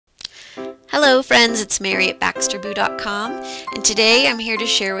Hello friends, it's Mary at BaxterBoo.com, and today I'm here to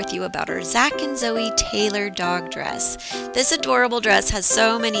share with you about our Zack and Zoey tailored dog dress. This adorable dress has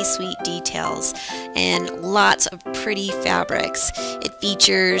so many sweet details and lots of pretty fabrics. It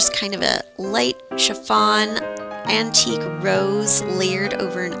features kind of a light chiffon antique rose layered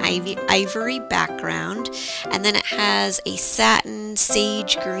over an ivory background, and then it has a satin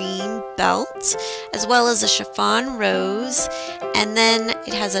sage green belt as well as a chiffon rose, and then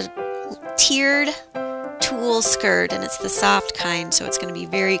it has a tiered tulle skirt, and it's the soft kind, so it's going to be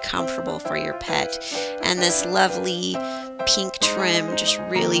very comfortable for your pet, and this lovely pink trim just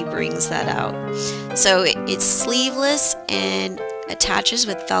really brings that out. So it's sleeveless and attaches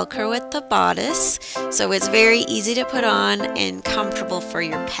with Velcro at the bodice, so it's very easy to put on and comfortable for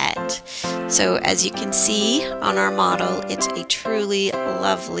your pet. So as you can see on our model, it's a truly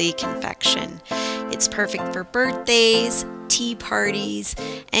lovely confection. It's perfect for birthdays, tea parties,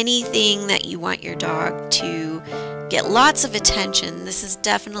 anything that you want your dog to get lots of attention. This is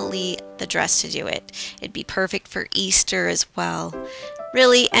definitely the dress to do it. It'd be perfect for Easter as well.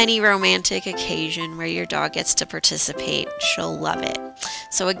 Really, any romantic occasion where your dog gets to participate, she'll love it.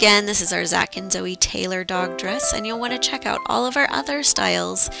 So again, this is our Zack and Zoey Taylor dog dress, and you'll want to check out all of our other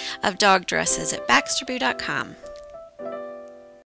styles of dog dresses at BaxterBoo.com.